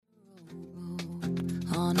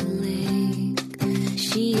on a lake.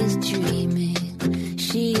 She is dreaming,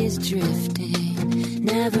 she is drifting,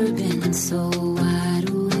 never been so wide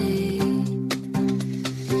awake.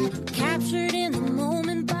 Captured in the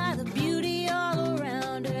moment by the beauty all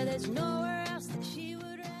around her, there's nowhere else that she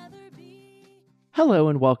would rather be. Hello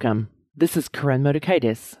and welcome. This is Karen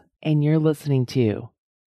Motakaitis, and you're listening to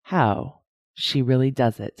How She Really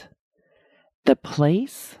Does It, the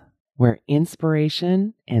place where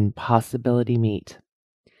inspiration and possibility meet.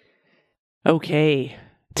 Okay,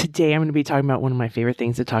 today I'm going to be talking about one of my favorite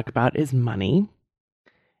things to talk about is money.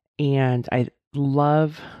 And I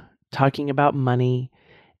love talking about money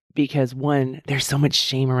because one, there's so much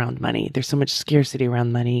shame around money. There's so much scarcity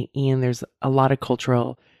around money. And there's a lot of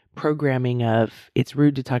cultural programming of it's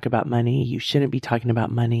rude to talk about money. You shouldn't be talking about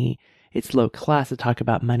money. It's low class to talk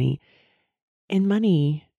about money. And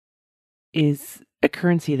money is a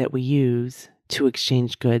currency that we use to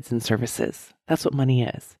exchange goods and services. That's what money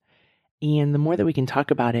is. And the more that we can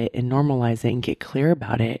talk about it and normalize it and get clear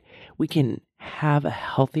about it, we can have a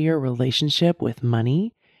healthier relationship with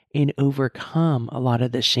money and overcome a lot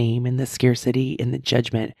of the shame and the scarcity and the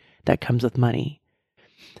judgment that comes with money.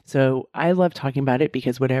 So I love talking about it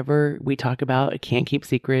because whatever we talk about, it can't keep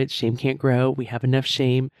secrets. Shame can't grow. We have enough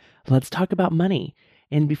shame. Let's talk about money.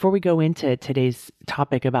 And before we go into today's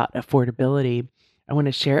topic about affordability, I want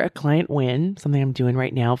to share a client win, something I'm doing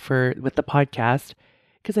right now with the podcast,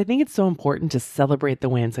 because I think it's so important to celebrate the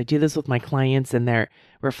wins. I do this with my clients and their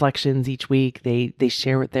reflections each week. They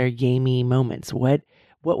share with their yay moments. What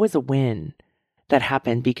was a win that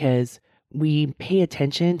happened? Because we pay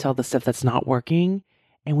attention to all the stuff that's not working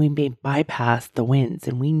and we may bypass the wins,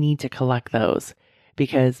 and we need to collect those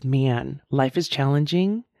because, man, life is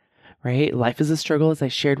challenging, right? Life is a struggle, as I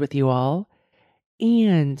shared with you all.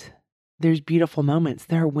 And there's beautiful moments.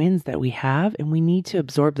 There are wins that we have, and we need to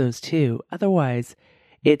absorb those too. Otherwise,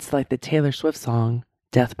 it's like the Taylor Swift song,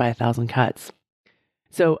 Death by a Thousand Cuts.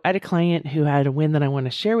 So I had a client who had a win that I want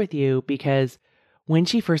to share with you because when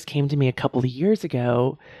she first came to me a couple of years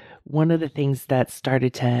ago, one of the things that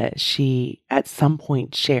she at some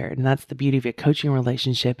point shared, and that's the beauty of a coaching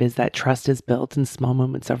relationship, is that trust is built in small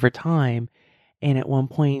moments over time. And at one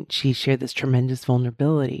point, she shared this tremendous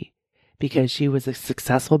vulnerability because she was a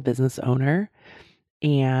successful business owner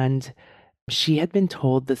and she had been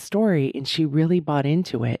told the story and she really bought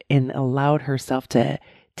into it and allowed herself to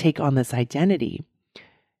take on this identity.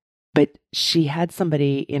 But she had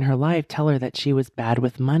somebody in her life tell her that she was bad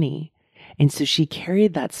with money. And so she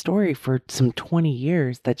carried that story for some 20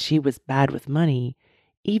 years that she was bad with money,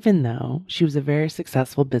 even though she was a very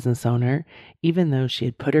successful business owner, even though she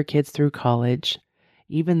had put her kids through college,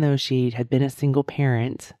 even though she had been a single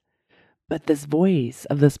parent. But this voice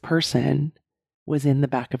of this person was in the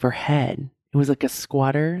back of her head. It was like a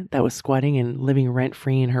squatter that was squatting and living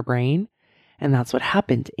rent-free in her brain. And that's what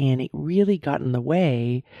happened. And it really got in the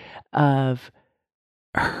way of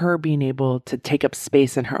her being able to take up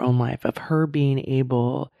space in her own life, of her being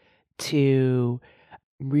able to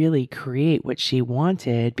really create what she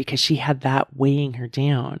wanted because she had that weighing her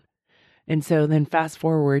down. And so then fast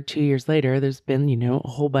forward 2 years later, there's been, a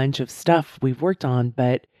whole bunch of stuff we've worked on,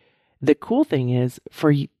 but the cool thing is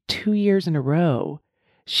for 2 years in a row,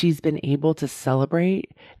 she's been able to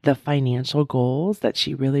celebrate the financial goals that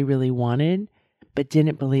she really, really wanted, but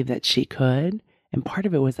didn't believe that she could. And part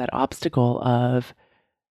of it was that obstacle of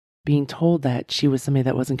being told that she was somebody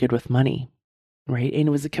that wasn't good with money, right? And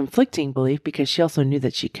it was a conflicting belief because she also knew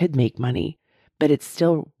that she could make money, but it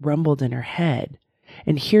still rumbled in her head.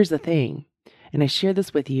 And here's the thing, and I share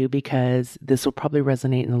this with you because this will probably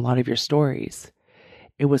resonate in a lot of your stories.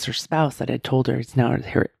 It was her spouse that had told her, it's now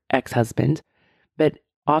her ex-husband, but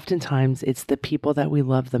oftentimes it's the people that we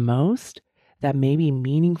love the most that maybe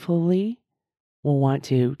meaningfully will want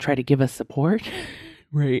to try to give us support,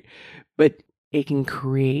 right? But it can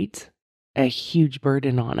create a huge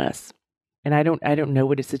burden on us. And I don't know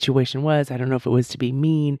what his situation was. I don't know if it was to be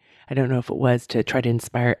mean. I don't know if it was to try to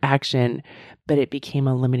inspire action, but it became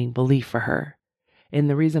a limiting belief for her. And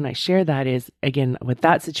the reason I share that is, again, with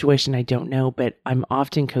that situation, I don't know, but I'm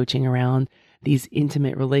often coaching around these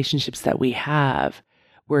intimate relationships that we have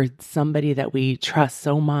where somebody that we trust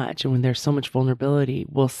so much and when there's so much vulnerability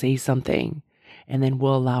will say something and then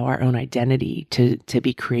we'll allow our own identity to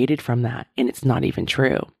be created from that. And it's not even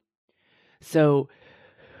true. So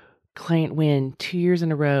client win 2 years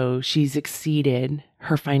in a row, she's exceeded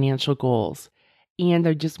her financial goals. And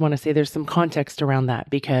I just want to say there's some context around that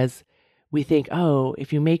because we think, oh,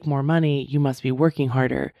 if you make more money, you must be working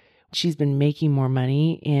harder. She's been making more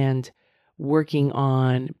money and working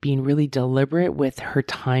on being really deliberate with her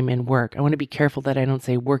time and work. I want to be careful that I don't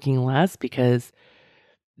say working less because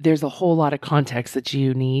there's a whole lot of context that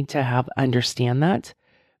you need to have understand that.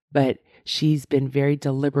 But she's been very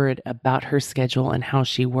deliberate about her schedule and how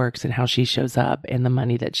she works and how she shows up and the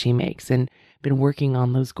money that she makes, and been working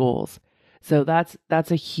on those goals. So that's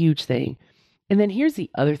a huge thing. And then here's the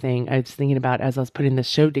other thing I was thinking about as I was putting the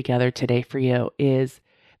show together today for you is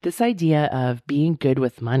this idea of being good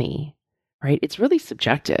with money, right? It's really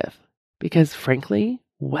subjective because frankly,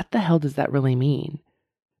 what the hell does that really mean?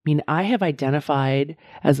 I mean, I have identified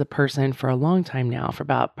as a person for a long time now, for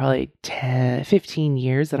about probably 10, 15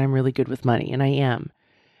 years, that I'm really good with money, and I am.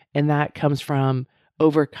 And that comes from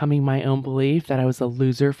overcoming my own belief that I was a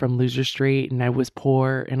loser from Loser Street and I was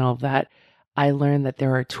poor and all of that. I learned that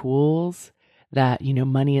there are tools that,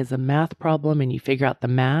 money is a math problem and you figure out the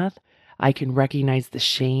math. I can recognize the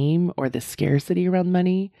shame or the scarcity around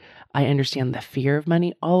money. I understand the fear of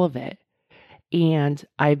money, all of it. And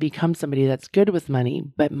I've become somebody that's good with money,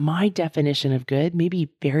 but my definition of good may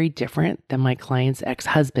be very different than my client's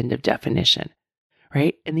ex-husband of definition,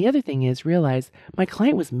 right? And the other thing is realize my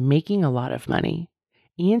client was making a lot of money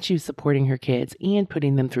and she was supporting her kids and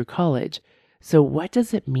putting them through college. So what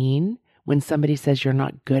does it mean when somebody says you're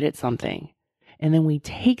not good at something? And then we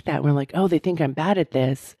take that and we're like, oh, they think I'm bad at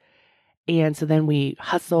this. And so then we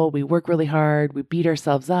hustle, we work really hard, we beat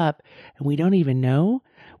ourselves up, and we don't even know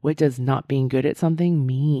what does not being good at something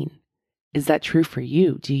mean. Is that true for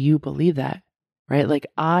you? Do you believe that? Right? Like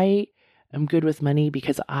I am good with money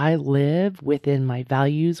because I live within my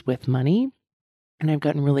values with money, and I've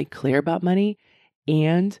gotten really clear about money.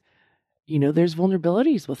 And, there's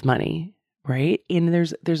vulnerabilities with money, right? And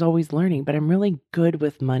there's always learning, but I'm really good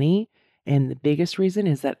with money. And the biggest reason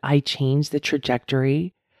is that I changed the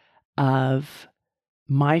trajectory of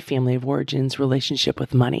my family of origin's relationship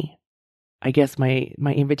with money. I guess my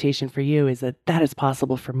invitation for you is that is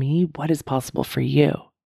possible for me. What is possible for you?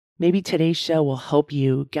 Maybe today's show will help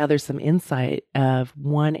you gather some insight of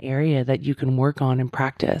one area that you can work on and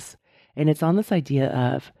practice. And it's on this idea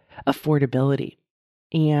of affordability.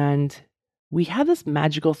 And we have this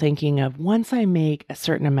magical thinking of once I make a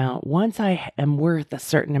certain amount, once I am worth a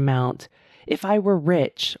certain amount, if I were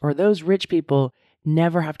rich or those rich people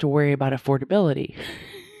never have to worry about affordability.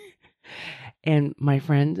 And my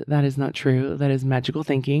friend, that is not true. That is magical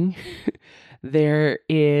thinking. There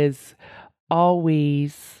is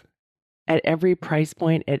always, at every price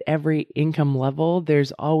point, at every income level,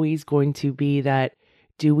 there's always going to be that,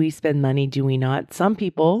 do we spend money? Do we not? Some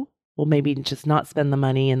people will maybe just not spend the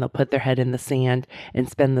money and they'll put their head in the sand and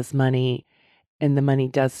spend this money, and the money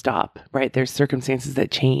does stop, right? There's circumstances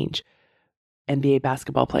that change. NBA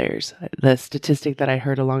basketball players. The statistic that I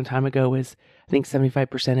heard a long time ago was, I think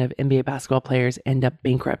 75% of NBA basketball players end up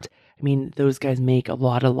bankrupt. I mean, those guys make a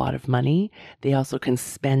lot of money. They also can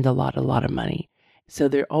spend a lot of money. So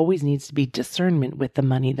there always needs to be discernment with the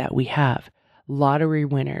money that we have. Lottery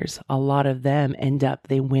winners, a lot of them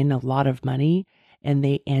they win a lot of money and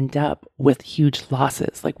they end up with huge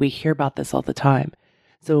losses. Like we hear about this all the time.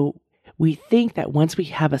 So we think that once we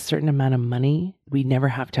have a certain amount of money, we never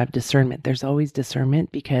have to have discernment. There's always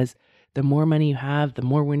discernment because the more money you have, the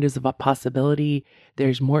more windows of a possibility.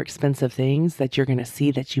 There's more expensive things that you're going to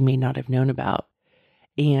see that you may not have known about.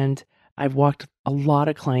 And I've walked a lot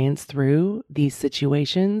of clients through these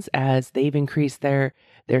situations as they've increased their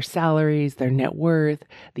salaries, their net worth,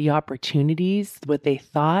 the opportunities, what they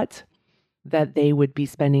thought that they would be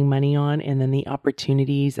spending money on, and then the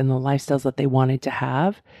opportunities and the lifestyles that they wanted to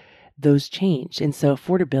have. Those changed. And so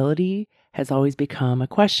affordability has always become a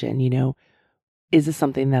question, is this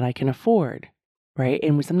something that I can afford? Right.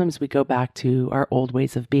 And sometimes we go back to our old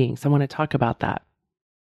ways of being. So I want to talk about that.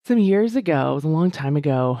 Some years ago, it was a long time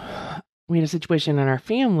ago, we had a situation in our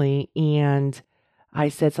family and I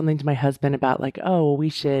said something to my husband about like, oh, we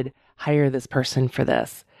should hire this person for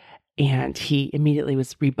this. And he immediately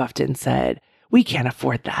was rebuffed it and said, we can't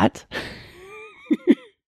afford that.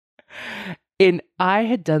 And I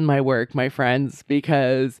had done my work, my friends,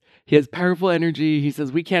 because he has powerful energy. He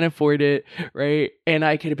says, we can't afford it, right? And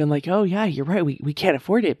I could have been like, oh, yeah, you're right. We can't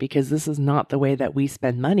afford it because this is not the way that we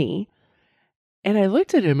spend money. And I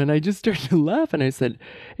looked at him and I just started to laugh. And I said,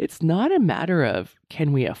 it's not a matter of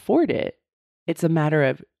can we afford it? It's a matter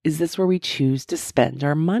of, is this where we choose to spend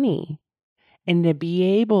our money? And to be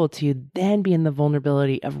able to then be in the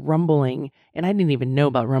vulnerability of rumbling, and I didn't even know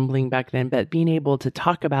about rumbling back then, but being able to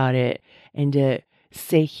talk about it and to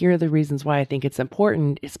say, here are the reasons why I think it's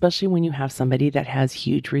important, especially when you have somebody that has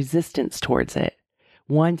huge resistance towards it.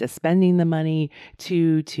 One, to spending the money,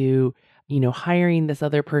 two, to, hiring this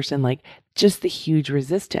other person, like just the huge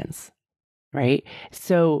resistance, right?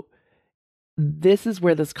 So this is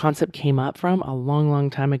where this concept came up from a long,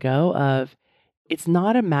 long time ago of, It's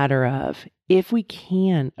not a matter of if we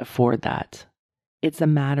can afford that. It's a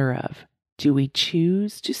matter of, do we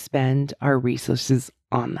choose to spend our resources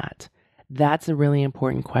on that? That's a really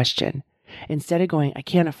important question. Instead of going, I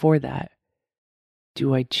can't afford that,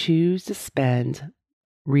 do I choose to spend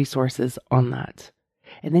resources on that?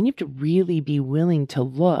 And then you have to really be willing to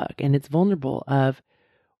look, and it's vulnerable of,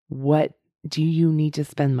 what do you need to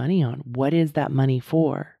spend money on? What is that money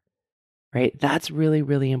for? Right? That's really,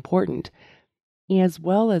 really important, as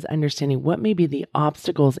well as understanding what may be the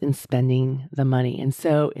obstacles in spending the money. And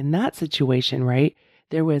so in that situation, right,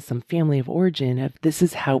 there was some family of origin of, this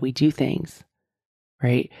is how we do things,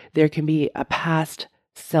 right? There can be a past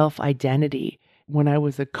self-identity. When I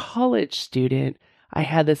was a college student, I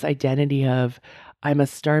had this identity of, I'm a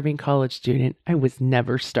starving college student. I was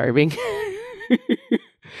never starving.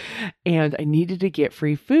 And I needed to get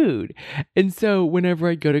free food. And so whenever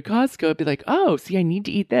I'd go to Costco, I'd be like, oh, see, I need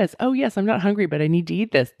to eat this. Oh, yes, I'm not hungry, but I need to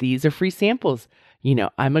eat this. These are free samples.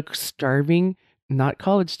 I'm a starving, not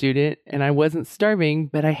college student, and I wasn't starving,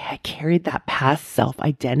 but I had carried that past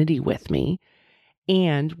self-identity with me,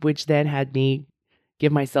 and which then had me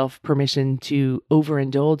give myself permission to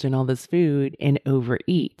overindulge in all this food and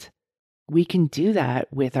overeat. We can do that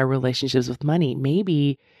with our relationships with money.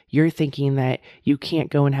 Maybe you're thinking that you can't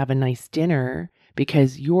go and have a nice dinner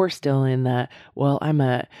because you're still in the, well, I'm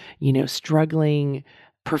a, struggling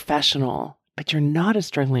professional, but you're not a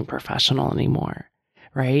struggling professional anymore,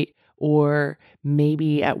 right? Or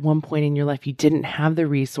maybe at one point in your life, you didn't have the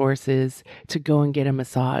resources to go and get a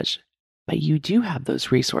massage, but you do have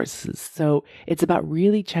those resources. So it's about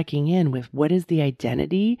really checking in with, what is the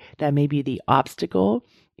identity that may be the obstacle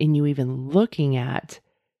in you even looking at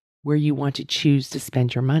where you want to choose to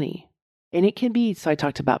spend your money. And it can be, so I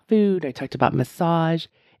talked about food, I talked about massage,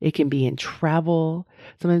 it can be in travel.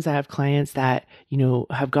 Sometimes I have clients that,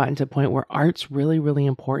 have gotten to a point where art's really, really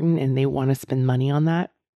important and they want to spend money on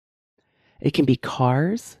that. It can be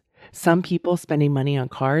cars. Some people spending money on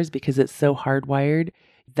cars because it's so hardwired.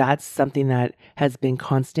 That's something that has been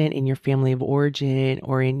constant in your family of origin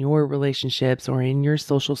or in your relationships or in your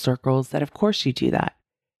social circles, that of course you do that.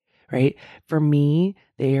 Right? For me,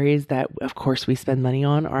 the areas that, of course, we spend money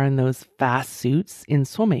on are in those fast suits in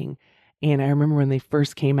swimming. And I remember when they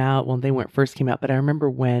first came out, well, they weren't first came out, but I remember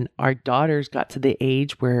when our daughters got to the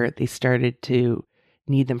age where they started to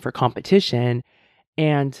need them for competition.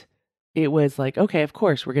 And it was like, okay, of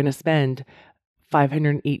course, we're going to spend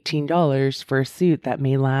 $518 for a suit that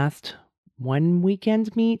may last one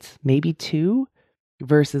weekend meet, maybe two,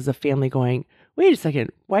 versus a family going, wait a second,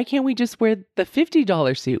 why can't we just wear the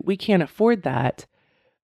 $50 suit? We can't afford that.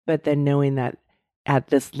 But then knowing that at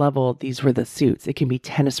this level, these were the suits. It can be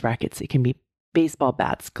tennis rackets. It can be baseball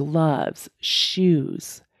bats, gloves,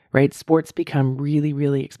 shoes, right? Sports become really,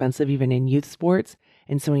 really expensive, even in youth sports.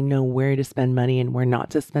 And so we know where to spend money and where not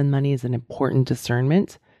to spend money is an important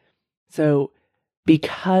discernment. So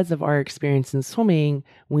because of our experience in swimming,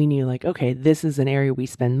 we knew like, okay, this is an area we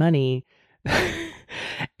spend money.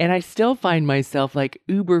 And I still find myself like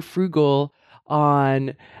uber frugal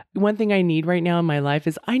on, one thing I need right now in my life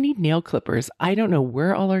is I need nail clippers. I don't know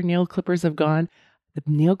where all our nail clippers have gone. The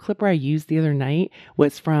nail clipper I used the other night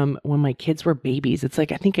was from when my kids were babies. It's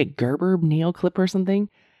like, I think a Gerber nail clipper or something.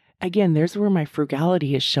 Again, there's where my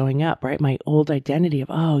frugality is showing up, right? My old identity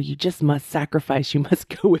of, oh, you just must sacrifice, you must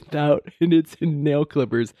go without, and it's in nail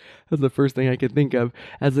clippers. That's the first thing I could think of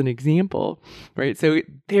as an example, right? So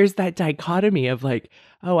there's that dichotomy of like,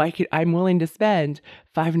 oh, I'm willing to spend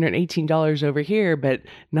 $518 over here, but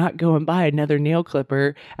not go and buy another nail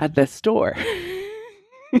clipper at the store.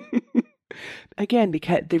 Again,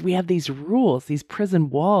 because we have these rules, these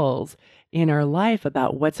prison walls in our life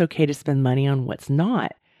about what's okay to spend money on, what's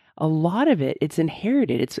not. A lot of it, it's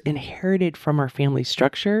inherited. It's inherited from our family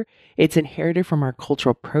structure. It's inherited from our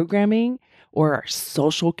cultural programming or our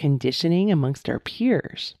social conditioning amongst our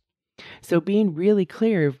peers. So being really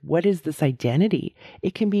clear of what is this identity,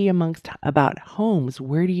 it can be about homes.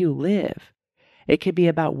 Where do you live? It could be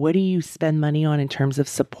about, what do you spend money on in terms of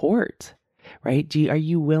support, right? Are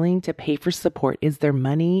you willing to pay for support? Is there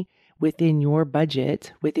money within your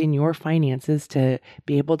budget, within your finances to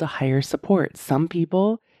be able to hire support? Some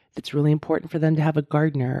people, it's really important for them to have a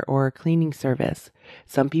gardener or a cleaning service.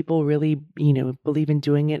 Some people really, believe in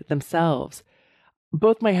doing it themselves.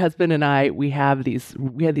 Both my husband and I, we had these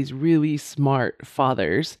really smart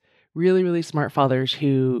fathers, really, really smart fathers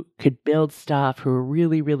who could build stuff, who were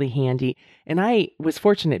really, really handy. And I was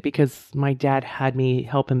fortunate because my dad had me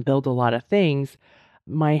help him build a lot of things.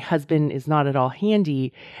 My husband is not at all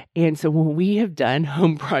handy. And so when we have done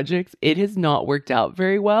home projects, it has not worked out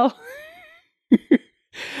very well.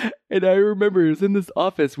 And I remember it was in this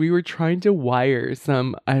office. We were trying to wire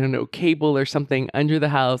some, I don't know, cable or something under the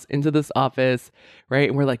house into this office, right?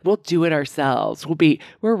 And we're like, we'll do it ourselves. We're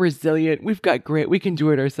resilient. We've got grit. We can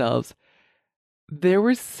do it ourselves. There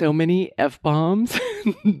were so many F-bombs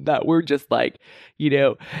that were just like,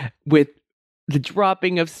 with the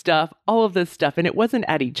dropping of stuff, all of this stuff. And it wasn't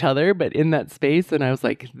at each other, but in that space. And I was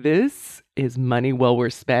like, this is money well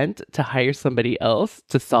worth spent to hire somebody else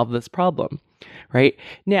to solve this problem, right?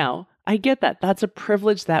 Now, I get that. That's a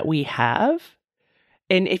privilege that we have.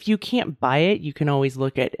 And if you can't buy it, you can always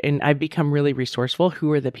look at, and I've become really resourceful.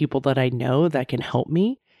 Who are the people that I know that can help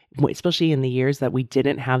me, especially in the years that we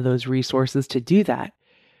didn't have those resources to do that,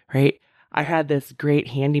 right? I had this great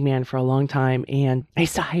handyman for a long time, and I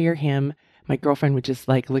used to hire him. My girlfriend would just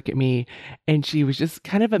like look at me, and she was just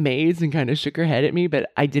kind of amazed and kind of shook her head at me, but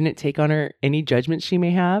I didn't take on her any judgment she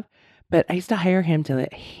may have. But I used to hire him to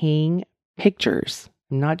hang pictures.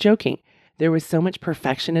 I'm not joking. There was so much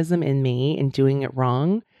perfectionism in me and doing it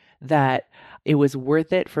wrong that it was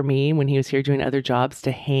worth it for me when he was here doing other jobs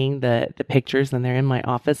to hang the pictures, and they're in my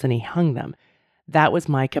office, and he hung them. That was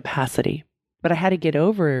my capacity. But I had to get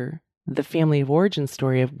over the family of origin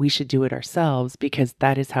story of we should do it ourselves, because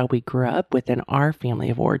that is how we grew up within our family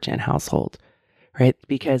of origin household, right?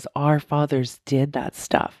 Because our fathers did that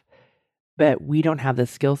stuff, but we don't have the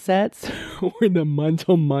skill sets or the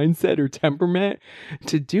mental mindset or temperament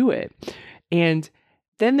to do it. And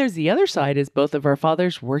then there's the other side is both of our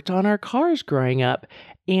fathers worked on our cars growing up,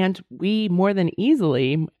 and we more than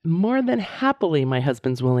happily, my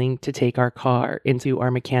husband's willing to take our car into our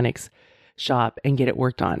mechanic's shop and get it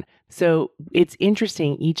worked on. So it's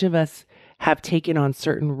interesting. Each of us have taken on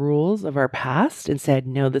certain rules of our past and said,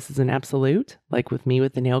 no, this is an absolute, like with me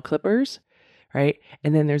with the nail clippers, right?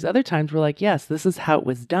 And then there's other times we're like, yes, this is how it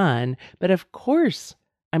was done. But of course,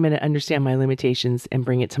 I'm going to understand my limitations and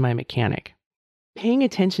bring it to my mechanic. Paying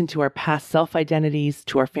attention to our past self-identities,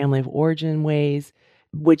 to our family of origin ways,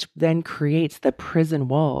 which then creates the prison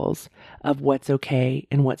walls of what's okay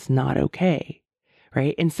and what's not okay,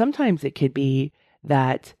 right? And sometimes it could be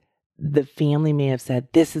that the family may have said,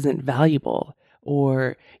 this isn't valuable,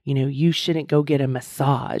 or, you shouldn't go get a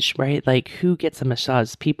massage, right? Like, who gets a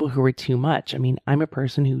massage? People who are too much. I mean, I'm a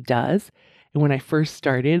person who does. And when I first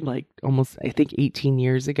started, like almost, I think 18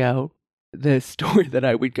 years ago, the store that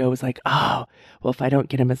I would go was like, oh, well, if I don't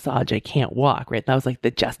get a massage, I can't walk, right? That was like the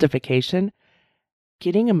justification.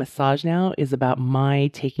 Getting a massage now is about my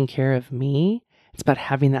taking care of me. It's about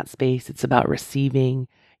having that space. It's about receiving.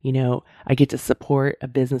 I get to support a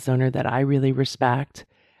business owner that I really respect.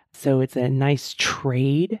 So it's a nice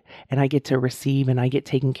trade, and I get to receive, and I get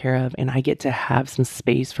taken care of, and I get to have some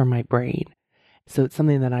space for my brain. So it's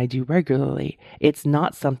something that I do regularly. It's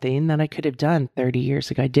not something that I could have done 30 years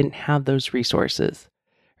ago. I didn't have those resources,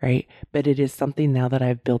 right? But it is something now that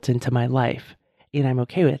I've built into my life, and I'm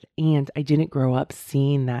okay with. And I didn't grow up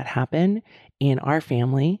seeing that happen in our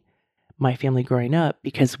family, my family growing up,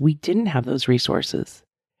 because we didn't have those resources.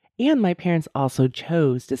 And my parents also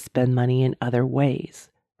chose to spend money in other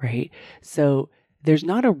ways, right? So there's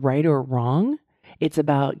not a right or wrong. It's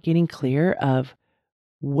about getting clear of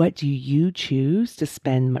what do you choose to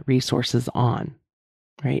spend resources on,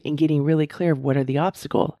 right? And getting really clear of what are the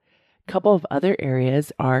obstacles. A couple of other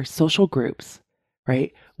areas are social groups,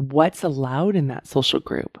 right? What's allowed in that social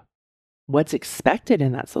group? What's expected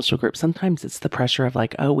in that social group? Sometimes it's the pressure of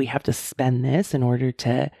like, oh, we have to spend this in order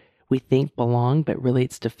to, we think, belong, but really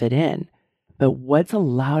it's to fit in. But what's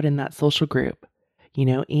allowed in that social group?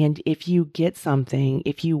 And if you get something,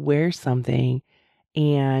 if you wear something,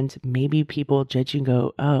 and maybe people judge you and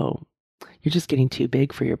go, oh, you're just getting too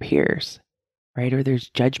big for your peers, right? Or there's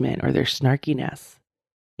judgment or there's snarkiness.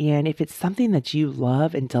 And if it's something that you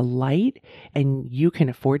love and delight and you can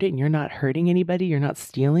afford it and you're not hurting anybody, you're not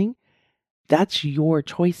stealing, that's your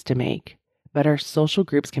choice to make. But our social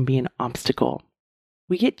groups can be an obstacle.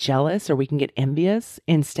 We get jealous or we can get envious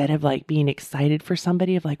instead of like being excited for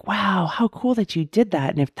somebody of like, wow, how cool that you did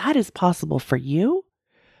that. And if that is possible for you,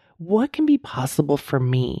 what can be possible for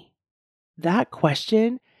me? That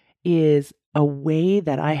question is a way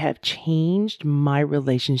that I have changed my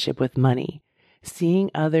relationship with money.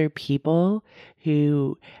 Seeing other people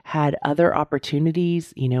who had other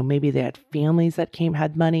opportunities, maybe they had families that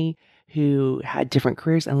had money, who had different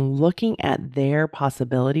careers, and looking at their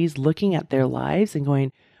possibilities, looking at their lives and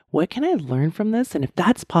going, what can I learn from this? And if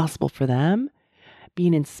that's possible for them,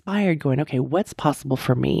 being inspired, going, okay, what's possible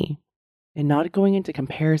for me? And not going into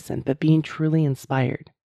comparison, but being truly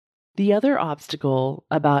inspired. The other obstacle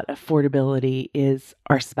about affordability is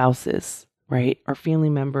our spouses, right? Our family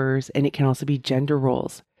members, and it can also be gender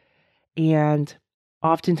roles. And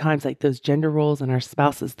oftentimes like those gender roles and our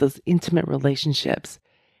spouses, those intimate relationships.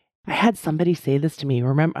 I had somebody say this to me.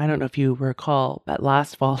 Remember, I don't know if you recall, but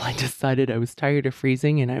last fall I decided I was tired of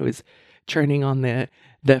freezing and I was turning on the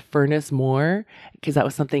furnace more because that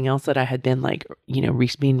was something else that I had been like,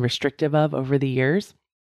 being restrictive of over the years.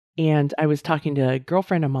 And I was talking to a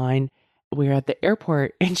girlfriend of mine. We were at the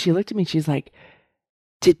airport and she looked at me. She's like,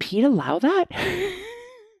 "Did Pete allow that?"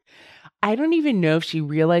 I don't even know if she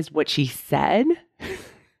realized what she said,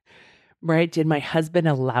 right? Did my husband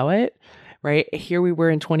allow it? Right? Here we were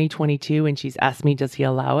in 2022 and she's asked me, does he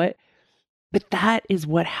allow it? But that is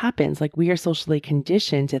what happens. Like we are socially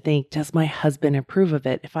conditioned to think, does my husband approve of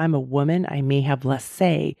it? If I'm a woman, I may have less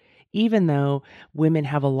say, even though women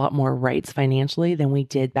have a lot more rights financially than we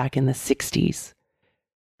did back in the 60s,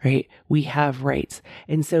 right? We have rights.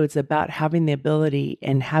 And so it's about having the ability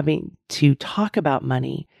and having to talk about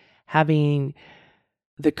money, having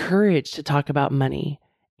the courage to talk about money.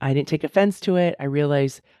 I didn't take offense to it. I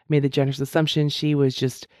realized I made the generous assumption she was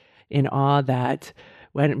just in awe that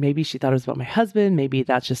maybe she thought it was about my husband. Maybe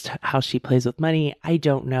that's just how she plays with money. I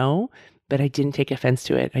don't know, but I didn't take offense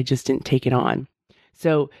to it. I just didn't take it on.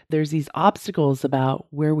 So there's these obstacles about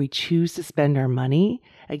where we choose to spend our money.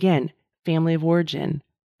 Again, family of origin,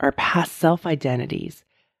 our past self-identities,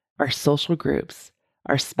 our social groups,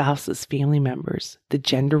 our spouses, family members, the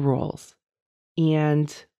gender roles.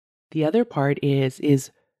 And the other part is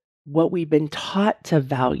what we've been taught to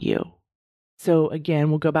value. So again,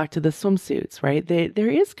 we'll go back to the swimsuits, right? There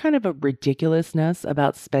is kind of a ridiculousness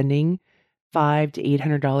about spending $500 to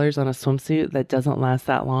 $800 on a swimsuit that doesn't last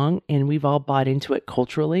that long. And we've all bought into it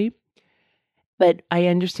culturally. But I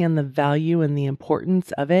understand the value and the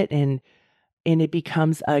importance of it. And it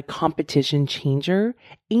becomes a competition changer.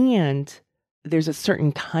 And there's a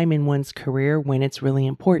certain time in one's career when it's really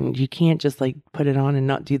important. You can't just like put it on and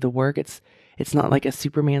not do the work. It's not like a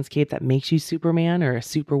Superman's cape that makes you Superman or a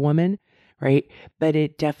Superwoman, right? But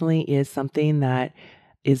it definitely is something that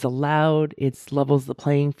is allowed. It levels the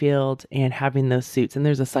playing field and having those suits. And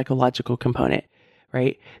there's a psychological component,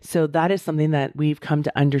 right? So that is something that we've come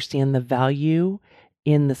to understand the value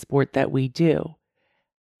in the sport that we do.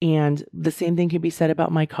 And the same thing can be said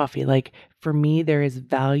about my coffee. Like for me, there is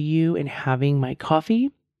value in having my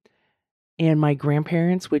coffee. And my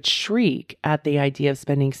grandparents would shriek at the idea of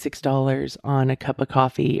spending $6 on a cup of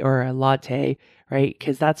coffee or a latte, right?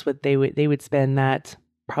 Because that's what they would spend that,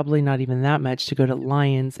 probably not even that much, to go to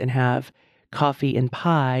Lions and have coffee and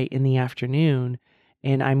pie in the afternoon.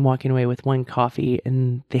 And I'm walking away with one coffee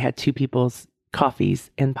and they had two people's coffees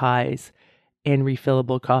and pies and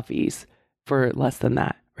refillable coffees for less than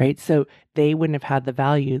that, right? So they wouldn't have had the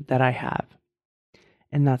value that I have.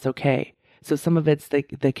 And that's okay. So some of it's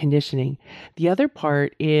the conditioning. The other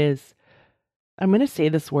part is, I'm going to say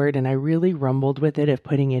this word and I really rumbled with it of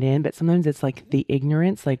putting it in, but sometimes it's like the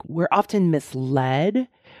ignorance. Like we're often misled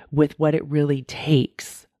with what it really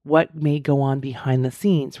takes, what may go on behind the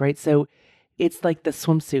scenes, right? So it's like the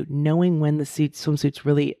swimsuit, knowing when the swimsuit's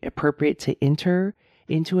really appropriate to enter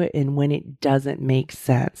into it and when it doesn't make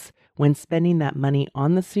sense. When spending that money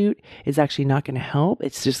on the suit is actually not going to help.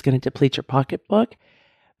 It's just going to deplete your pocketbook.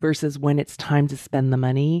 Versus when it's time to spend the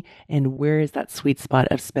money and where is that sweet spot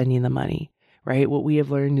of spending the money, right? What we have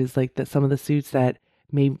learned is like that some of the suits that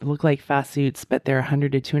may look like fast suits, but they're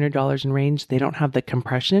 $100 to $200 in range, they don't have the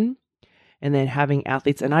compression. And then having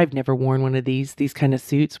athletes, and I've never worn one of these kind of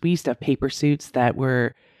suits. We used to have paper suits that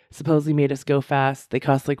were supposedly made us go fast. They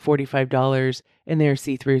cost like $45 and they're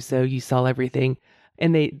see-through, so you saw everything.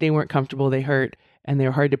 And they weren't comfortable, they hurt, and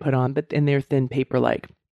they're hard to put on, and they're thin paper-like.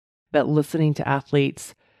 But listening to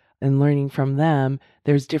athletes and learning from them,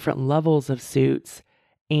 there's different levels of suits.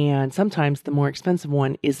 And sometimes the more expensive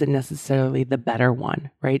one isn't necessarily the better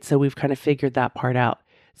one, right? So we've kind of figured that part out.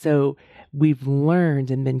 So we've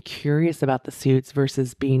learned and been curious about the suits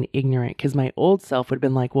versus being ignorant. Because my old self would have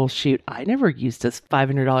been like, well, shoot, I never used a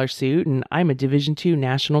 $500 suit and I'm a Division II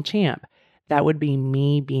national champ. That would be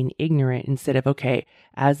me being ignorant instead of, okay,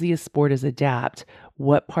 as the sport is adapt,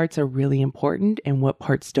 what parts are really important and what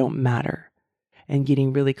parts don't matter? And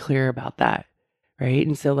getting really clear about that, right?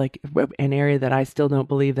 And so like an area that I still don't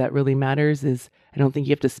believe that really matters is I don't think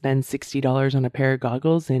you have to spend $60 on a pair of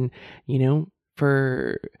goggles. And,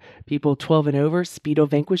 for people 12 and over, Speedo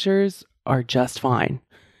Vanquishers are just fine.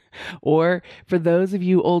 Or for those of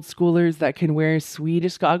you old schoolers that can wear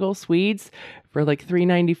Swedish goggles, Swedes, for like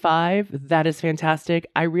 $3.95, that is fantastic.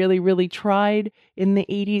 I really, really tried in the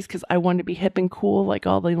 80s because I wanted to be hip and cool like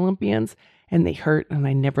all the Olympians, and they hurt and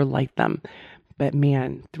I never liked them. But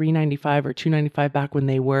man, $3.95 or $2.95 back when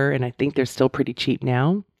they were, and I think they're still pretty cheap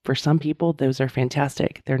now. For some people, those are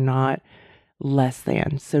fantastic. They're not less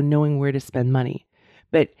than. So knowing where to spend money,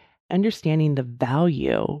 but understanding the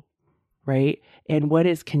value, right? And what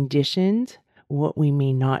is conditioned, what we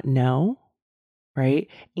may not know, right?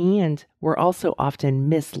 And we're also often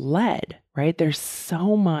misled, right? There's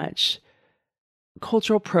so much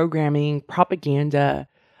cultural programming, propaganda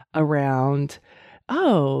around,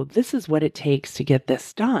 oh, this is what it takes to get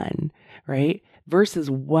this done, right? Versus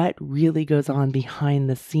what really goes on behind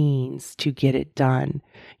the scenes to get it done,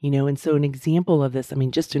 And so an example of this, I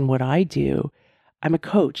mean, just in what I do, I'm a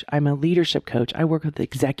coach. I'm a leadership coach. I work with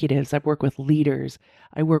executives. I work with leaders.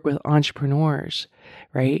 I work with entrepreneurs,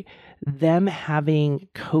 right? Them having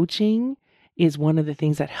coaching is one of the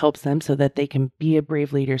things that helps them so that they can be a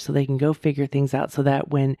brave leader, so they can go figure things out, so that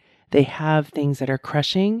when they have things that are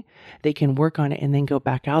crushing, they can work on it and then go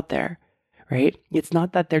back out there, right? It's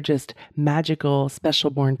not that they're just magical,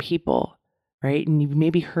 special born people, right? And you've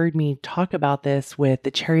maybe heard me talk about this with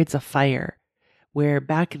the Chariots of Fire, where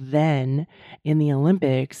back then in the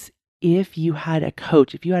Olympics, if you had a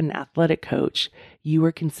coach, if you had an athletic coach, you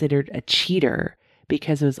were considered a cheater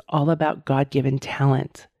because it was all about God-given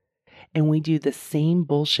talent. And we do the same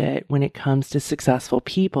bullshit when it comes to successful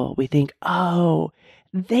people. We think, oh,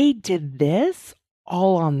 they did this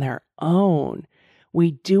all on their own.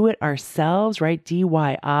 We do it ourselves, right?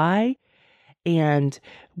 DIY. And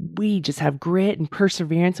we just have grit and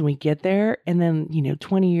perseverance and we get there. And then,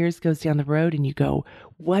 20 years goes down the road and you go,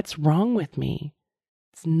 what's wrong with me?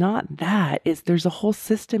 It's not that. There's a whole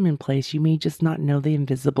system in place. You may just not know the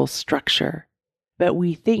invisible structure. But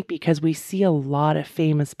we think because we see a lot of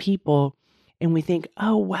famous people and we think,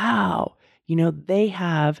 oh, wow, they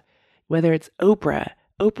have, whether it's Oprah.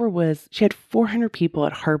 She had 400 people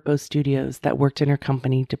at Harpo Studios that worked in her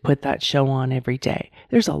company to put that show on every day.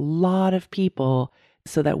 There's a lot of people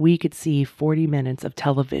so that we could see 40 minutes of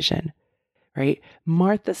television, right?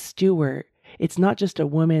 Martha Stewart, it's not just a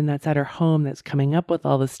woman that's at her home that's coming up with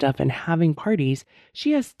all this stuff and having parties.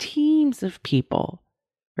 She has teams of people,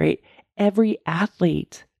 right? Every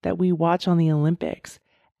athlete that we watch on the Olympics,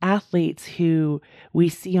 athletes who we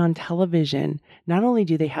see on television, not only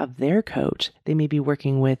do they have their coach, they may be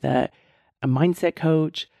working with a mindset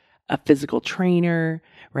coach, a physical trainer,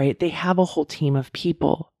 right? They have a whole team of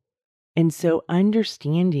people. And so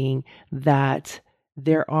understanding that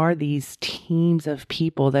there are these teams of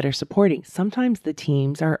people that are supporting. Sometimes the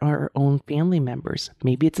teams are our own family members.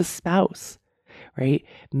 Maybe it's a spouse, right?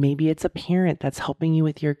 Maybe it's a parent that's helping you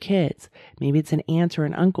with your kids. Maybe it's an aunt or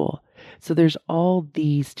an uncle. So there's all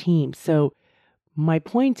these teams. So my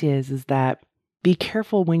point is that be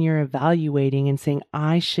careful when you're evaluating and saying,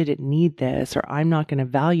 I shouldn't need this, or I'm not going to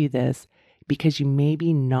value this, because you may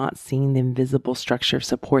be not seeing the invisible structure of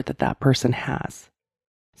support that that person has.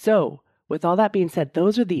 So with all that being said,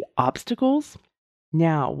 those are the obstacles.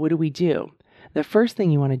 Now, what do? The first thing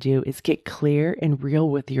you want to do is get clear and real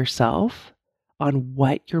with yourself on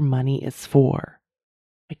what your money is for.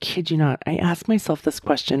 I kid you not. I ask myself this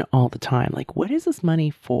question all the time. Like, what is this money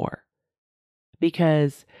for?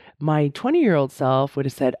 Because my 20-year-old self would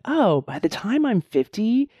have said, oh, by the time I'm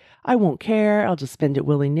 50, I won't care. I'll just spend it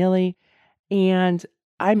willy-nilly. And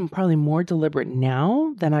I'm probably more deliberate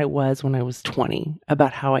now than I was when I was 20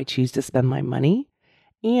 about how I choose to spend my money.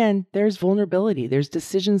 And there's vulnerability. There's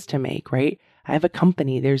decisions to make, right? I have a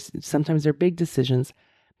company. Sometimes they're big decisions,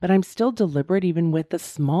 but I'm still deliberate even with the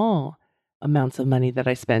small amounts of money that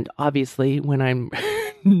I spend. Obviously, when I'm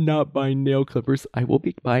not buying nail clippers, I will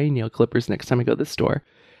be buying nail clippers next time I go to the store.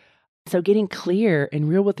 So getting clear and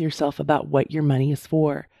real with yourself about what your money is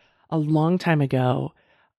for. A long time ago,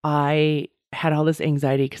 I had all this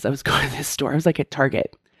anxiety because I was going to this store. I was like at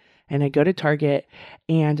Target. And I'd go to Target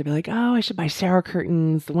and I'd be like, oh, I should buy shower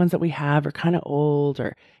curtains. The ones that we have are kind of old,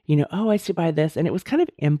 or, oh, I should buy this. And it was kind of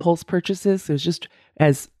impulse purchases. It was just,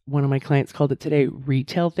 as one of my clients called it today,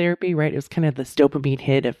 retail therapy, right? It was kind of this dopamine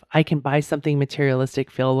hit. If I can buy something materialistic,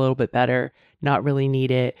 feel a little bit better, not really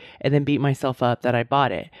need it, and then beat myself up that I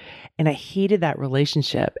bought it. And I hated that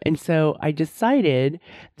relationship. And so I decided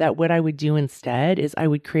that what I would do instead is I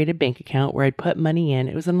would create a bank account where I'd put money in.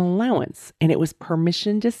 It was an allowance, and it was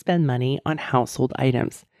permission to spend money on household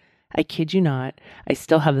items. I kid you not, I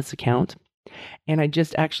still have this account. And I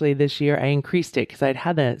just actually this year, I increased it because I'd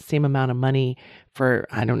had the same amount of money for,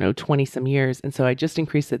 20 some years. And so I just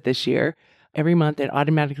increased it this year. Every month, it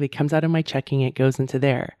automatically comes out of my checking. It goes into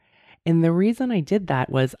there. And the reason I did that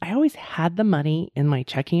was I always had the money in my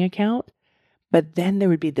checking account, but then there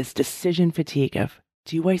would be this decision fatigue of,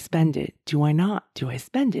 do I spend it? Do I not? Do I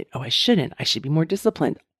spend it? Oh, I shouldn't. I should be more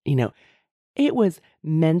disciplined. It was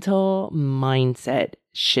mental mindset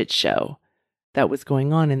shit show that was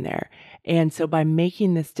going on in there. And so by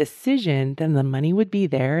making this decision, then the money would be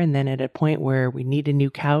there. And then at a point where we need a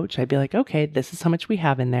new couch, I'd be like, okay, this is how much we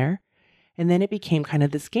have in there. And then it became kind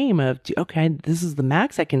of this game of, okay, this is the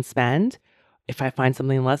max I can spend. If I find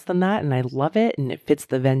something less than that and I love it and it fits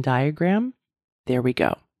the Venn diagram, there we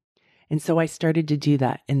go. And so I started to do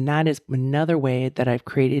that. And that is another way that I've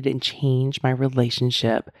created and changed my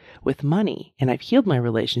relationship with money. And I've healed my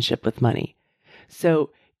relationship with money.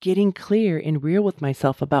 So getting clear and real with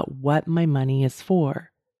myself about what my money is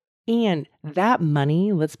for. And that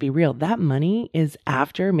money, let's be real, that money is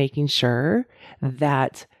after making sure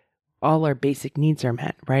that all our basic needs are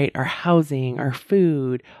met, right? Our housing, our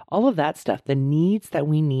food, all of that stuff, the needs that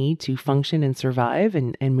we need to function and survive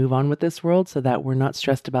and move on with this world so that we're not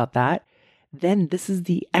stressed about that. Then this is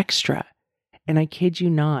the extra. And I kid you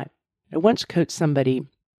not, I once coached somebody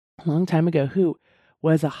a long time ago who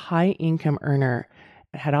was a high income earner,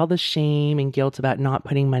 had all the shame and guilt about not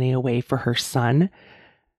putting money away for her son.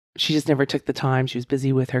 She just never took the time. She was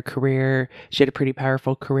busy with her career. She had a pretty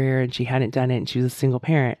powerful career and she hadn't done it. And she was a single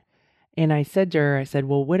parent. And I said to her, I said,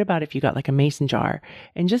 well, what about if you got like a mason jar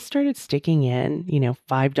and just started sticking in,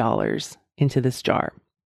 $5 into this jar,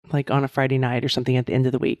 like on a Friday night or something at the end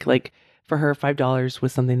of the week. Like for her, $5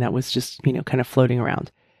 was something that was just, kind of floating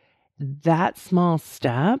around. That small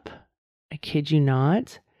step, I kid you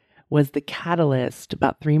not, was the catalyst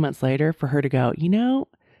about 3 months later for her to go,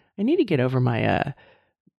 I need to get over my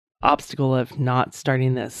obstacle of not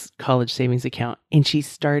starting this college savings account. And she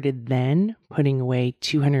started then putting away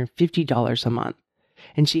 $250 a month.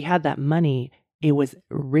 And she had that money. It was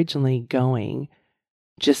originally going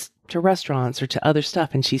just to restaurants or to other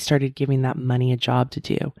stuff. And she started giving that money a job to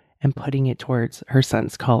do and putting it towards her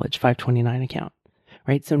son's college 529 account,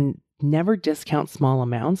 right? So never discount small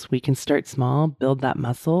amounts. We can start small, build that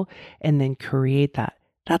muscle, and then create that.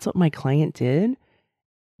 That's what my client did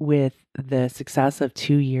with the success of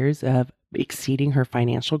 2 years of exceeding her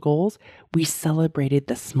financial goals. We celebrated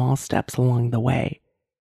the small steps along the way.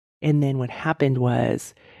 And then what happened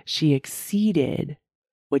was she exceeded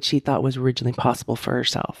what she thought was originally possible for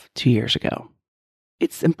herself 2 years ago.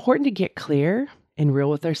 It's important to get clear and real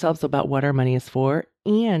with ourselves about what our money is for.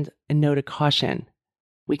 And a note of caution,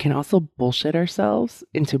 we can also bullshit ourselves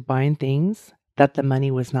into buying things that the money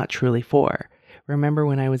was not truly for. Remember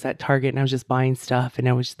when I was at Target and I was just buying stuff and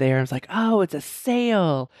I was there, I was like, oh, it's a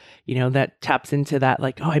sale. That taps into that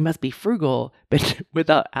like, oh, I must be frugal, but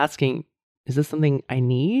without asking, is this something I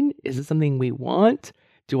need? Is this something we want?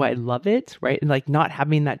 Do I love it? Right? And like not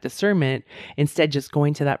having that discernment, instead just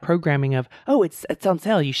going to that programming of, oh, it's on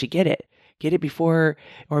sale. You should get it. Get it before,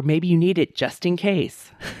 or maybe you need it just in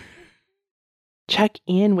case. Check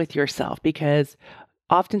in with yourself, because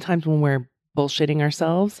oftentimes when we're bullshitting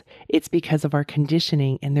ourselves, it's because of our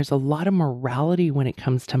conditioning. And there's a lot of morality when it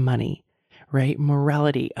comes to money, right?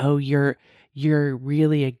 Morality. Oh, you're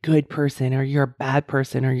really a good person, or you're a bad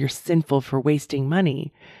person, or you're sinful for wasting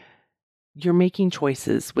money. You're making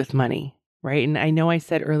choices with money, right? And I know I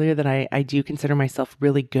said earlier that I do consider myself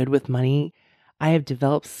really good with money. I have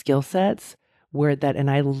developed skill sets and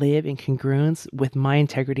I live in congruence with my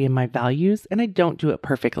integrity and my values, and I don't do it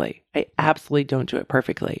perfectly. I absolutely don't do it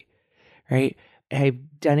perfectly. Right?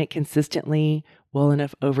 I've done it consistently well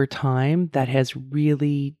enough over time that has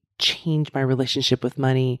really changed my relationship with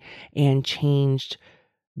money and changed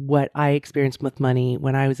what I experienced with money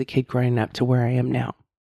when I was a kid growing up to where I am now.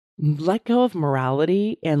 Let go of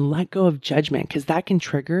morality and let go of judgment, because that can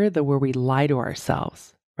trigger where we lie to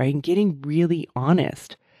ourselves, right? And getting really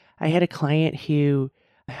honest. I had a client who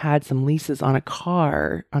had some leases on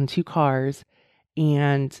on 2 cars,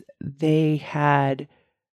 and they had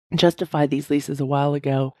justified these leases a while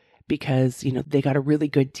ago because, they got a really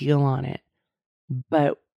good deal on it.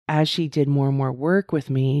 But as she did more and more work with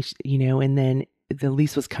me, and then the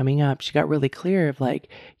lease was coming up, she got really clear of like,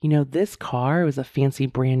 this car was a fancy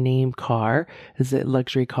brand name car, is a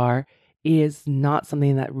luxury car, is not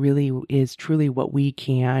something that really is truly where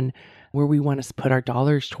we want to put our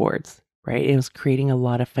dollars towards, right? It was creating a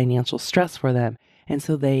lot of financial stress for them. And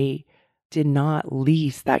so they did not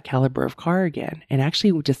lease that caliber of car again, and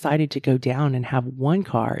actually decided to go down and have one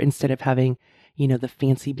car instead of having, the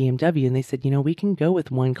fancy BMW. And they said, we can go with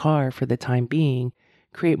one car for the time being,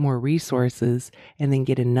 create more resources, and then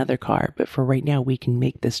get another car. But for right now, we can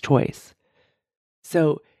make this choice.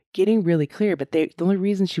 So getting really clear, but the only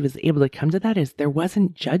reason she was able to come to that is there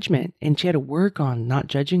wasn't judgment, and she had to work on not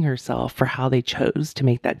judging herself for how they chose to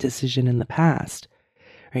make that decision in the past,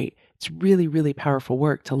 right? It's really, really powerful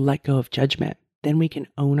work to let go of judgment. Then we can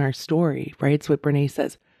own our story, right? It's what Brene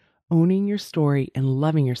says. Owning your story and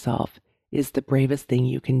loving yourself is the bravest thing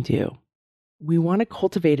you can do. we want to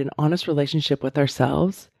cultivate an honest relationship with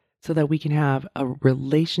ourselves so that we can have a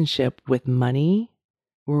relationship with money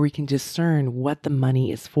where we can discern what the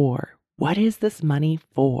money is for. What is this money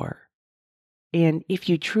for? And if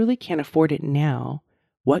you truly can't afford it now,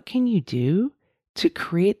 what can you do to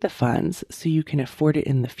create the funds so you can afford it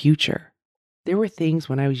in the future? There were things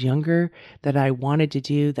when I was younger that I wanted to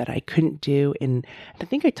do that I couldn't do. And I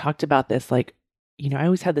think I talked about this I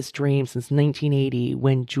always had this dream since 1980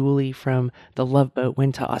 when Julie from the Love Boat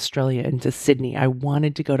went to Australia and to Sydney. I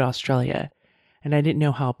wanted to go to Australia. And I didn't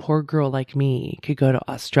know how a poor girl like me could go to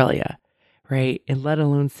Australia, right? And let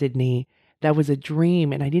alone Sydney. That was a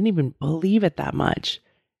dream. And I didn't even believe it that much.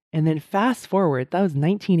 And then fast forward, that was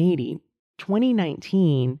 1980.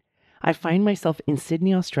 2019, I find myself in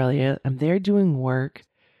Sydney, Australia. I'm there doing work,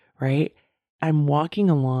 right? I'm walking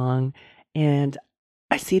along and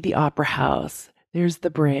I see the Opera House. There's the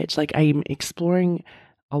bridge. Like I'm exploring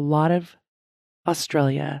a lot of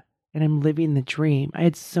Australia and I'm living the dream. I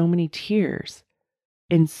had so many tears.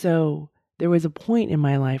 And so there was a point in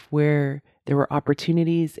my life where there were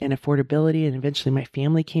opportunities and affordability, and eventually my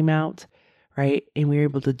family came out, right? And we were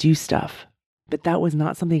able to do stuff. But that was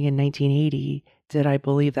not something in 1980 did I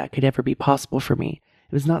believe that could ever be possible for me.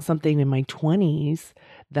 It was not something in my 20s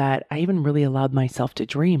that I even really allowed myself to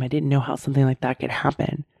dream. I didn't know how something like that could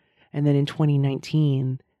happen. And then in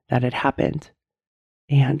 2019, that had happened.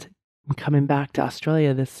 And I'm coming back to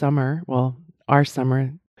Australia this summer. Well, our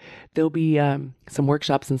summer. There'll be some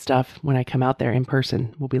workshops and stuff when I come out there in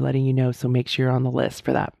person. We'll be letting you know, so make sure you're on the list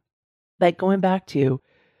for that. But going back to,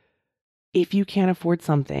 if you can't afford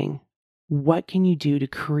something, what can you do to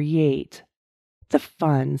create the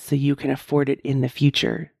funds so you can afford it in the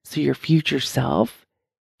future? So your future self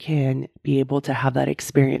can be able to have that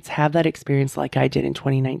experience like I did in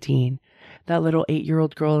 2019. That little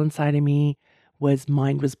 8-year-old girl inside of me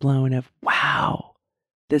mind was blown of, wow,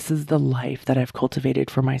 this is the life that I've cultivated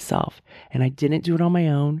for myself. And I didn't do it on my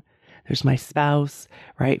own. There's my spouse,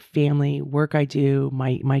 right? Family, work I do,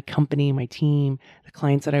 my company, my team, the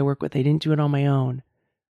clients that I work with. I didn't do it on my own.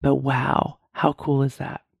 But wow, how cool is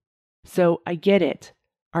that? So I get it.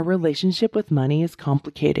 Our relationship with money is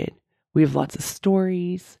complicated. We have lots of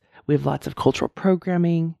stories, we have lots of cultural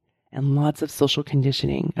programming, and lots of social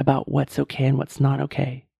conditioning about what's okay and what's not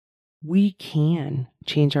okay. We can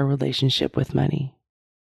change our relationship with money.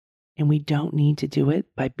 And we don't need to do it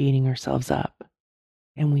by beating ourselves up.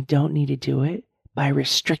 And we don't need to do it by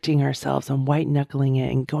restricting ourselves and white knuckling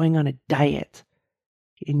it and going on a diet.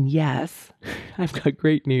 And yes, I've got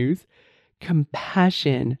great news.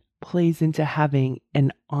 Compassion plays into having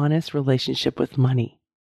an honest relationship with money,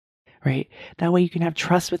 right? That way you can have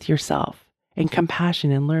trust with yourself and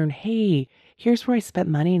compassion and learn, hey, here's where I spent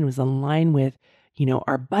money and was in line with,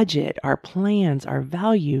 our budget, our plans, our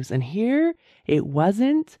values. And here it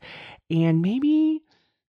wasn't. And maybe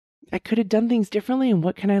I could have done things differently. And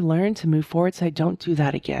what can I learn to move forward so I don't do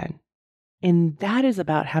that again? And that is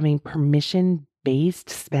about having permission-based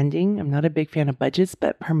spending. I'm not a big fan of budgets,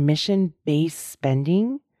 but permission-based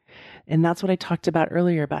spending. And that's what I talked about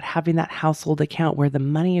earlier about having that household account where the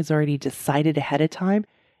money is already decided ahead of time,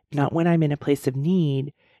 not when I'm in a place of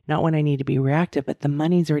need, not when I need to be reactive, but the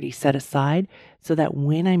money's already set aside so that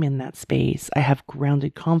when I'm in that space, I have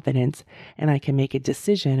grounded confidence and I can make a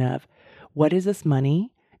decision of, what is this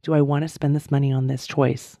money? Do I want to spend this money on this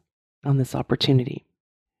choice, on this opportunity?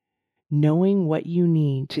 Knowing what you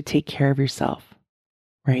need to take care of yourself,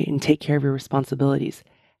 right? And take care of your responsibilities.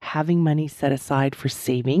 Having money set aside for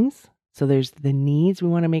savings. So there's the needs we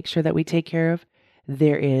want to make sure that we take care of.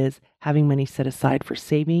 There is having money set aside for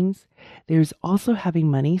savings. There's also having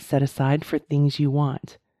money set aside for things you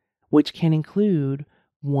want, which can include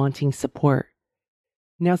wanting support.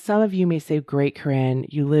 Now, some of you may say, great, Corinne,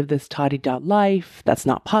 you live this toddy-dot life. That's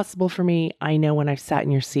not possible for me. I know when I've sat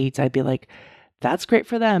in your seats, I'd be like, that's great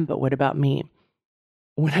for them, but what about me?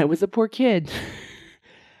 When I was a poor kid,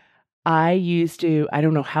 I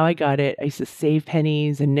don't know how I got it. I used to save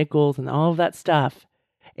pennies and nickels and all of that stuff.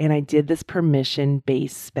 And I did this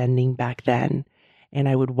permission-based spending back then. And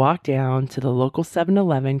I would walk down to the local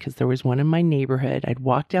 7-Eleven because there was one in my neighborhood. I'd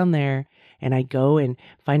walk down there and I'd go and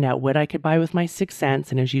find out what I could buy with my 6 cents.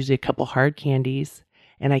 And it was usually a couple hard candies.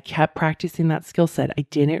 And I kept practicing that skill set. I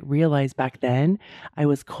didn't realize back then I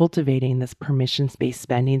was cultivating this permission-based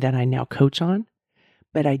spending that I now coach on.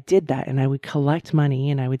 But I did that and I would collect money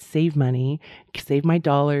and I would save money, save my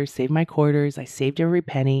dollars, save my quarters. I saved every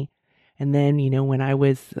penny. And then, when I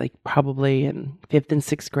was like probably in 5th and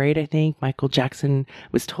 6th grade, I think Michael Jackson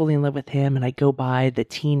was totally in love with him. And I go buy the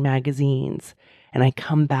teen magazines and I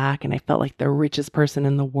come back and I felt like the richest person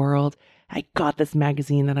in the world. I got this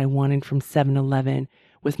magazine that I wanted from 7-Eleven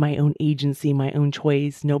with my own agency, my own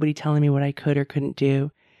choice, nobody telling me what I could or couldn't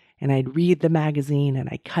do. And I'd read the magazine and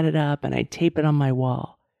I'd cut it up and I'd tape it on my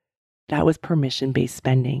wall. That was permission-based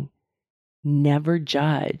spending. Never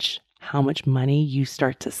judge how much money you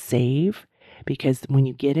start to save, because when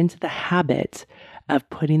you get into the habit of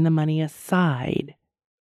putting the money aside,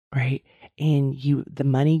 right, and the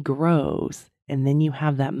money grows, and then you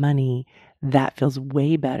have that money, that feels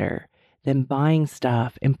way better than buying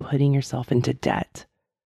stuff and putting yourself into debt,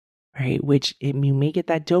 right? Which you may get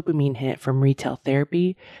that dopamine hit from retail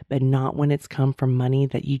therapy, but not when it's come from money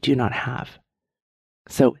that you do not have.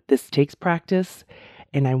 So this takes practice,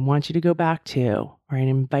 and I want you to go back to, or I'm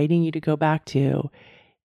inviting you to go back to,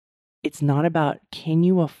 it's not about can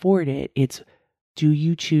you afford it, it's do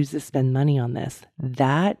you choose to spend money on this?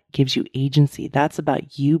 That gives you agency. That's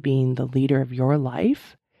about you being the leader of your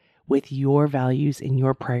life with your values and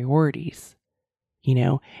your priorities,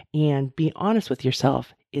 and be honest with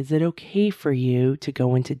yourself. Is it okay for you to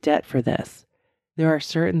go into debt for this? There are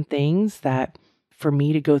certain things that for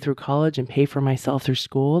me to go through college and pay for myself through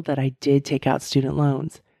school that I did take out student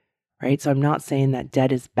loans, right? So I'm not saying that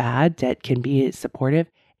debt is bad. Debt can be supportive,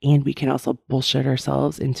 and we can also bullshit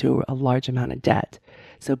ourselves into a large amount of debt.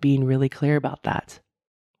 So being really clear about that.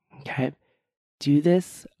 Okay. Do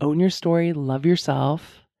this, own your story, love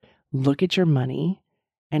yourself, look at your money,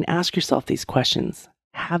 and ask yourself these questions.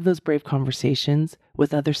 Have those brave conversations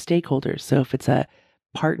with other stakeholders. So if it's a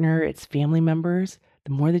partner, it's family members,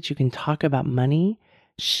 the more that you can talk about money,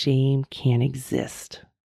 shame can't exist.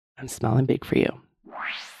 I'm smiling big for you.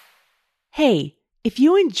 Hey, if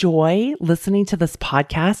you enjoy listening to this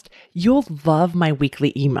podcast, you'll love my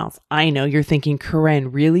weekly emails. I know you're thinking,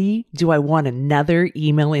 Corinne, really? Do I want another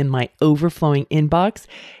email in my overflowing inbox?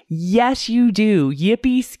 Yes, you do.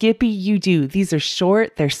 Yippee skippy, you do. These are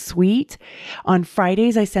short. They're sweet. On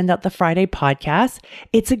Fridays, I send out the Friday podcast.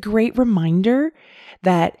 It's a great reminder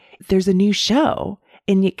that there's a new show,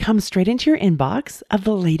 and it comes straight into your inbox of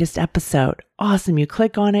the latest episode. Awesome. You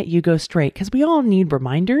click on it, you go straight, because we all need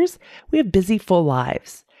reminders. We have busy, full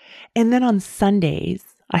lives. And then on Sundays,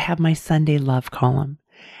 I have my Sunday love column.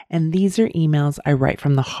 And these are emails I write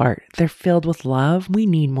from the heart. They're filled with love. We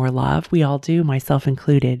need more love. We all do, myself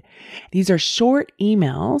included. These are short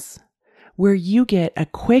emails where you get a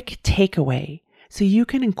quick takeaway so you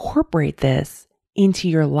can incorporate this into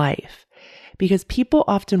your life. Because people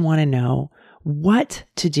often want to know what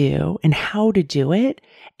to do and how to do it.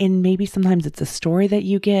 And maybe sometimes it's a story that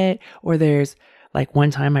you get, or there's like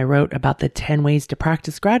one time I wrote about the 10 ways to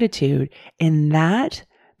practice gratitude. And that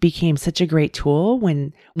became such a great tool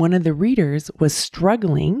when one of the readers was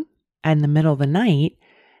struggling in the middle of the night,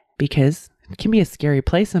 because it can be a scary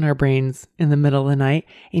place in our brains in the middle of the night.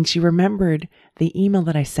 And she remembered the email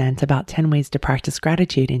that I sent about 10 ways to practice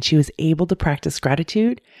gratitude. And she was able to practice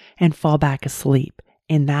gratitude and fall back asleep.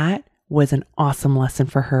 And that was an awesome lesson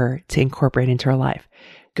for her to incorporate into her life.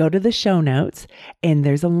 Go to the show notes, and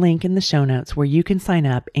there's a link in the show notes where you can sign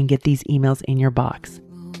up and get these emails in your box.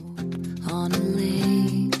 On a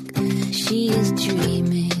lake, she is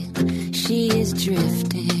dreaming, she is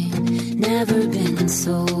drifting, never been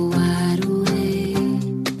so wide awake.